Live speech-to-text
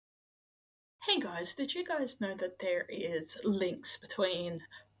Hey guys, did you guys know that there is links between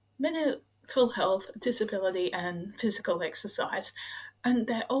mental health, disability, and physical exercise, and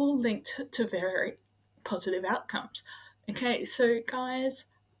they're all linked to very positive outcomes? Okay, so guys,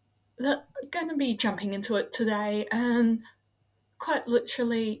 we're going to be jumping into it today and quite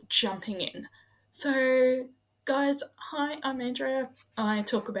literally jumping in. So, guys, hi, I'm Andrea. I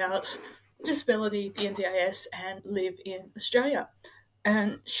talk about disability, the NDIS, and live in Australia.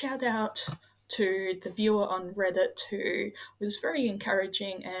 And shout out to the viewer on Reddit who was very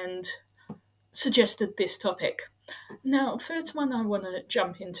encouraging and suggested this topic. Now, first one I want to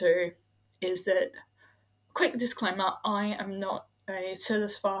jump into is that, quick disclaimer, I am not a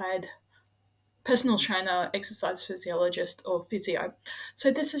certified personal trainer, exercise physiologist, or physio. So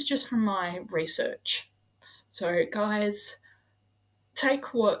this is just from my research. So, guys,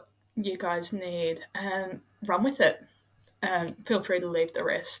 take what you guys need and run with it, and feel free to leave the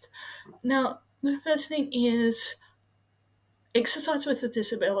rest. Now, the first thing is exercise with a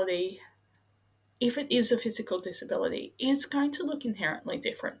disability, if it is a physical disability, is going to look inherently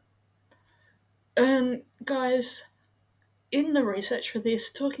different. And guys, in the research for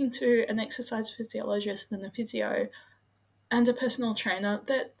this, talking to an exercise physiologist and a physio and a personal trainer,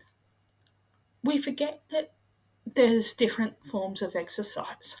 that we forget that there's different forms of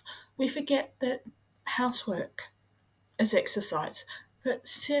exercise. We forget that housework is exercise, that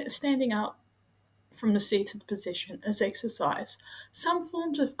standing up from the seated position is exercise. Some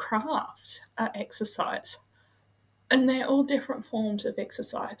forms of craft are exercise, and they're all different forms of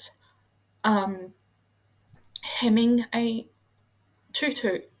exercise. Um, Hemming a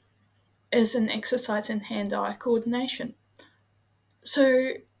tutu is an exercise in hand-eye coordination.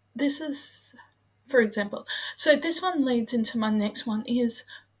 So this is, for example, so this one leads into my next one is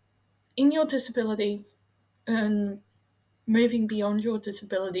in your disability and moving beyond your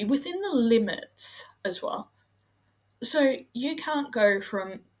disability within the limits as well. So you can't go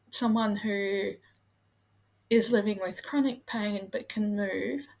from someone who is living with chronic pain but can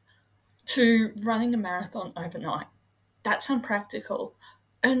move to running a marathon overnight. That's unpractical,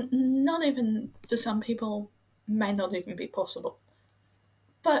 and not even for some people, may not even be possible.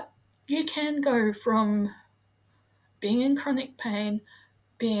 But you can go from being in chronic pain,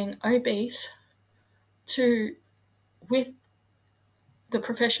 being obese, to, with the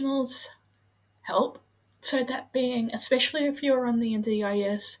professionals' help, so that being, especially if you're on the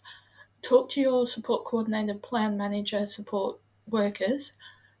NDIS, talk to your support coordinator, plan manager, support workers.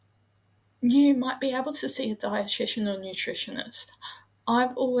 You might be able to see a dietitian or nutritionist.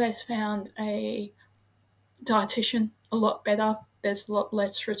 I've always found a dietitian a lot better. There's a lot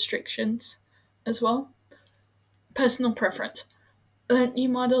less restrictions as well. Personal preference. You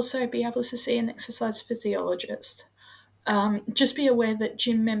might also be able to see an exercise physiologist. Just be aware that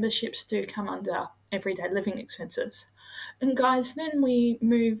gym memberships do come under everyday living expenses. And guys, then we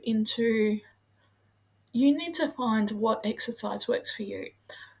move into, you need to find what exercise works for you.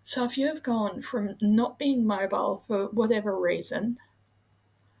 So if you have gone from not being mobile for whatever reason,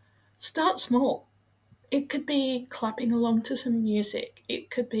 start small. It could be clapping along to some music. It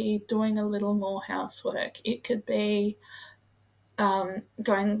could be doing a little more housework. It could be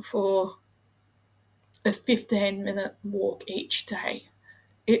going for a 15-minute walk each day.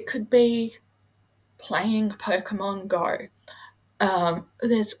 It could be playing Pokemon Go.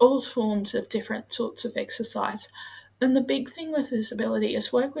 There's all forms of different sorts of exercise. And the big thing with disability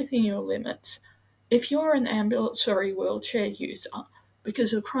is work within your limits. If you're an ambulatory wheelchair user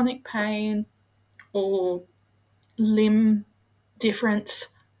because of chronic pain or limb difference,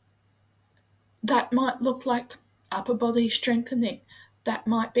 that might look like upper body strengthening. That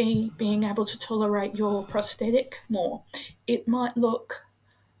might be being able to tolerate your prosthetic more. It might look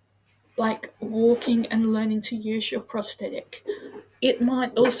like walking and learning to use your prosthetic. It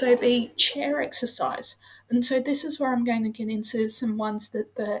might also be chair exercise. And so this is where I'm going to get into some ones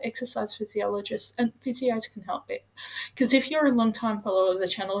that the exercise physiologists and physios can help with. Because if you're a long time follower of the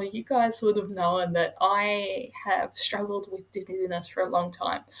channel, you guys would have known that I have struggled with dizziness for a long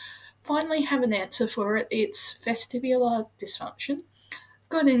time. Finally have an answer for it. It's vestibular dysfunction.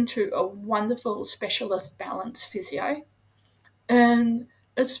 Got into a wonderful specialist balance physio, and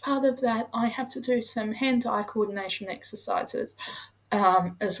as part of that, I have to do some hand-eye coordination exercises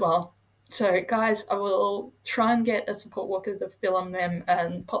as well. So, guys, I will try and get a support worker to film them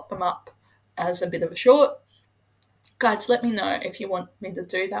and pop them up as a bit of a short. Guys, let me know if you want me to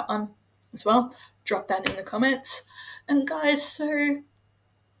do that one as well. Drop that in the comments. And, guys, so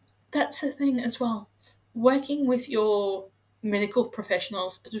that's the thing as well. Working with your medical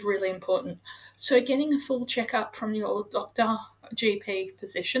professionals is really important. So, getting a full checkup from your doctor, GP,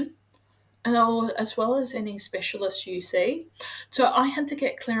 physician, and as well as any specialist you see. So I had to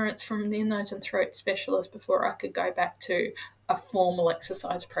get clearance from the ear, nose, and throat specialist before I could go back to a formal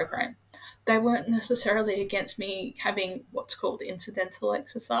exercise program. They weren't necessarily against me having what's called incidental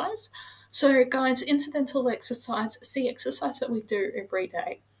exercise. So, guys, incidental exercise is the exercise that we do every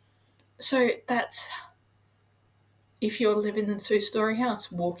day. So, that's if you're living in a two-story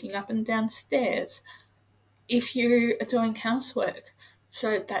house, walking up and down stairs. If you are doing housework,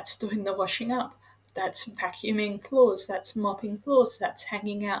 so that's doing the washing up, that's vacuuming floors, that's mopping floors, that's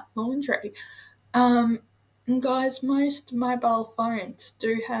hanging out laundry. Um, and guys, most mobile phones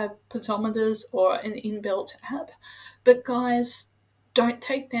do have pedometers or an inbuilt app, but guys, don't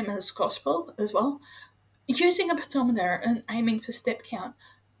take them as gospel as well. Using a pedometer and aiming for step count,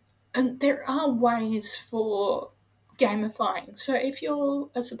 and there are ways for gamifying. So if you're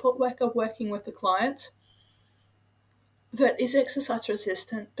a support worker working with a client that is exercise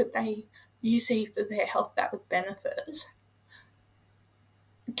resistant, but they use it for their health that would benefit,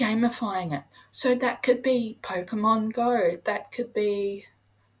 gamifying it. So that could be Pokemon Go, that could be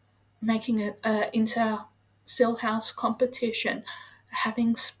making it an inter-cell house competition,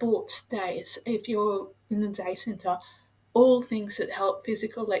 having sports days if you're in the day centre, all things that help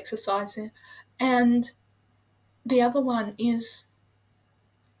physical exercising. And the other one is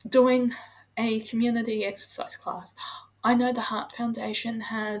doing a community exercise class. I know the Heart Foundation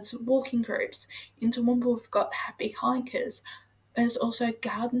has walking groups. In Toowoomba, we've got Happy Hikers. There's also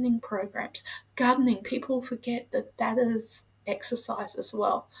gardening programs. Gardening, people forget that that is exercise as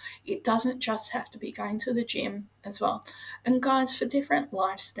well. It doesn't just have to be going to the gym as well. And guys, for different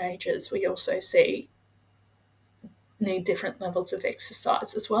life stages, we also see need different levels of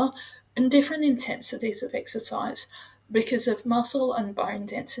exercise as well, and different intensities of exercise because of muscle and bone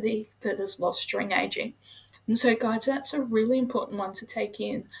density that is lost during aging. And so, guys, that's a really important one to take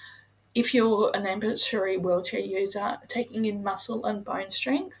in. If you're an ambulatory wheelchair user, taking in muscle and bone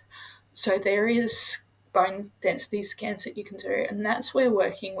strength. So there is bone density scans that you can do, and that's where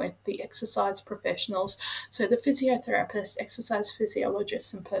working with the exercise professionals, so the physiotherapists, exercise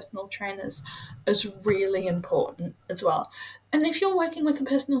physiologists, and personal trainers is really important as well. And if you're working with a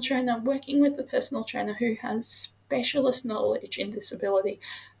personal trainer, working with a personal trainer who has specialist knowledge in disability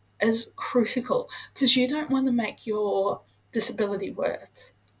is critical because you don't want to make your disability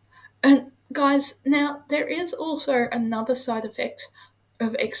worse. And guys, now there is also another side effect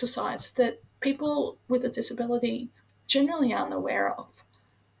of exercise that people with a disability generally aren't aware of,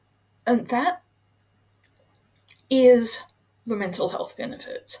 and that is the mental health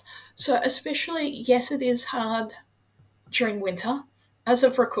benefits. So, especially, yes, it is hard during winter. As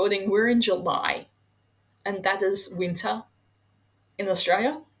of recording, we're in July, and that is winter in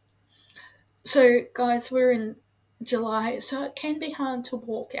Australia. So, guys, we're in July, so it can be hard to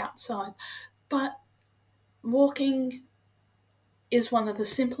walk outside, but walking is one of the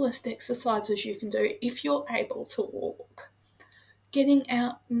simplest exercises you can do if you're able to walk. Getting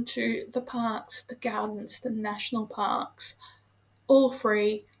out into the parks, the gardens, the national parks, all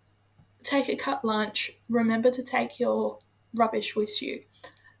free. Take a cut lunch. Remember to take your rubbish with you.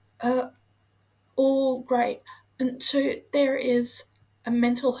 All great. And so there is a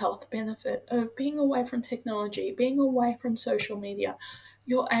mental health benefit of being away from technology, being away from social media.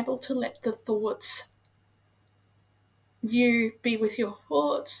 You're able to let the thoughts, you be with your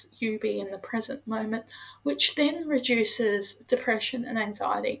thoughts, you be in the present moment, which then reduces depression and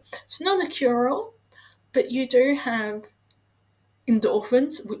anxiety. It's not a cure all, but you do have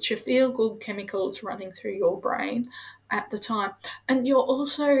endorphins, which are feel good chemicals running through your brain at the time. And you're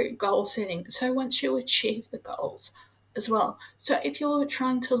also goal setting. So once you achieve the goals as well. So if you're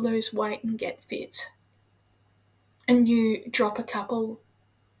trying to lose weight and get fit, and you drop a couple,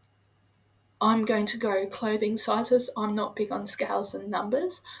 I'm going to go clothing sizes. I'm not big on scales and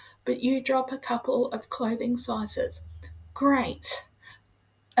numbers, but you drop a couple of clothing sizes. Great.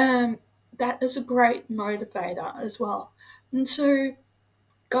 That is a great motivator as well. And so,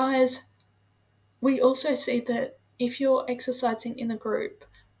 guys, we also see that if you're exercising in a group,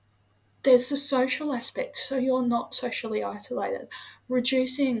 there's the social aspect, so you're not socially isolated,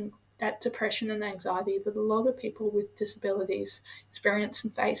 reducing that depression and anxiety that a lot of people with disabilities experience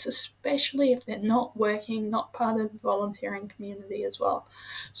and face, especially if they're not working, not part of the volunteering community as well.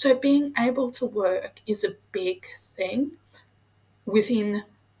 So being able to work is a big thing within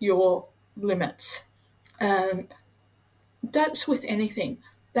your limits. That's with anything,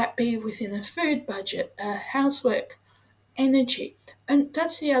 that be within a food budget, housework, energy. And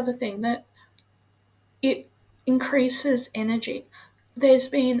that's the other thing, that it increases energy. There's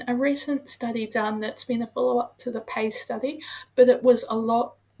been a recent study done that's been a follow up to the PACE study, but it was a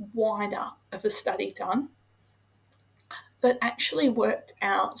lot wider of a study done that actually worked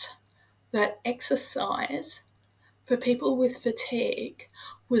out that exercise for people with fatigue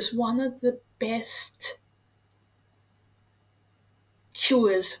was one of the best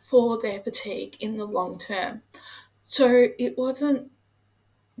cures for their fatigue in the long term. So it wasn't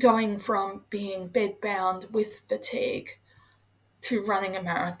going from being bedbound with fatigue to running a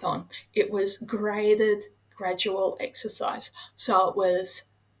marathon. It was graded, gradual exercise. So it was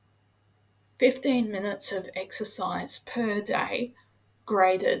 15 minutes of exercise per day,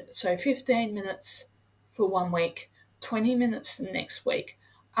 graded. So 15 minutes for 1 week, 20 minutes the next week,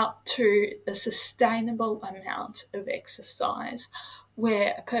 up to a sustainable amount of exercise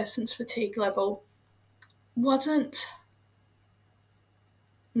where a person's fatigue level wasn't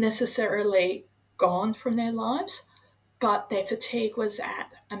necessarily gone from their lives, but their fatigue was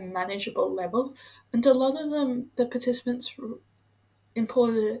at a manageable level. And a lot of them, the participants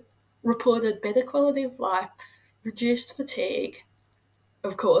reported better quality of life, reduced fatigue,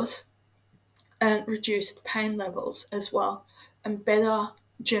 of course, and reduced pain levels as well, and better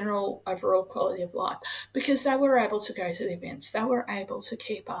general overall quality of life because they were able to go to the events, they were able to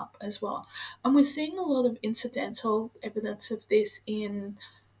keep up as well. And we're seeing a lot of incidental evidence of this in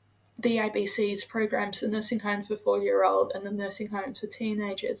the ABC's programs, the nursing home for 4-year-old and the nursing homes for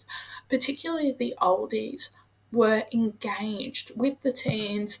teenagers, particularly the oldies, were engaged with the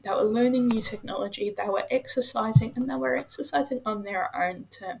teens, they were learning new technology, they were exercising, and they were exercising on their own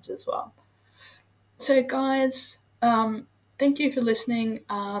terms as well. So, guys, thank you for listening.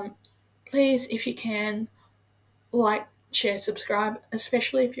 Please, if you can, like, share, subscribe,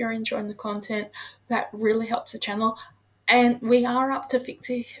 especially if you're enjoying the content. That really helps the channel. And we are up to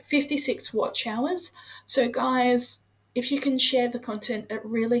 56 watch hours. So, guys, if you can share the content, it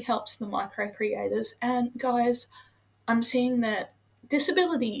really helps the micro creators. And, guys, I'm seeing that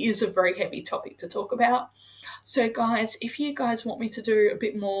disability is a very heavy topic to talk about. So, guys, if you guys want me to do a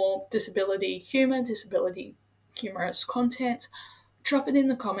bit more disability humor, disability humorous content, drop it in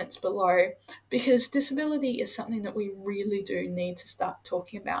the comments below because disability is something that we really do need to start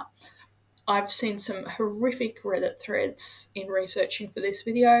talking about. I've seen some horrific Reddit threads in researching for this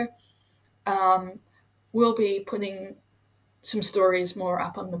video. We'll be putting some stories more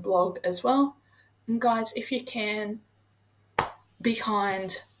up on the blog as well. And guys, if you can, be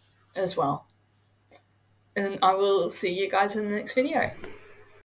kind as well. And I will see you guys in the next video.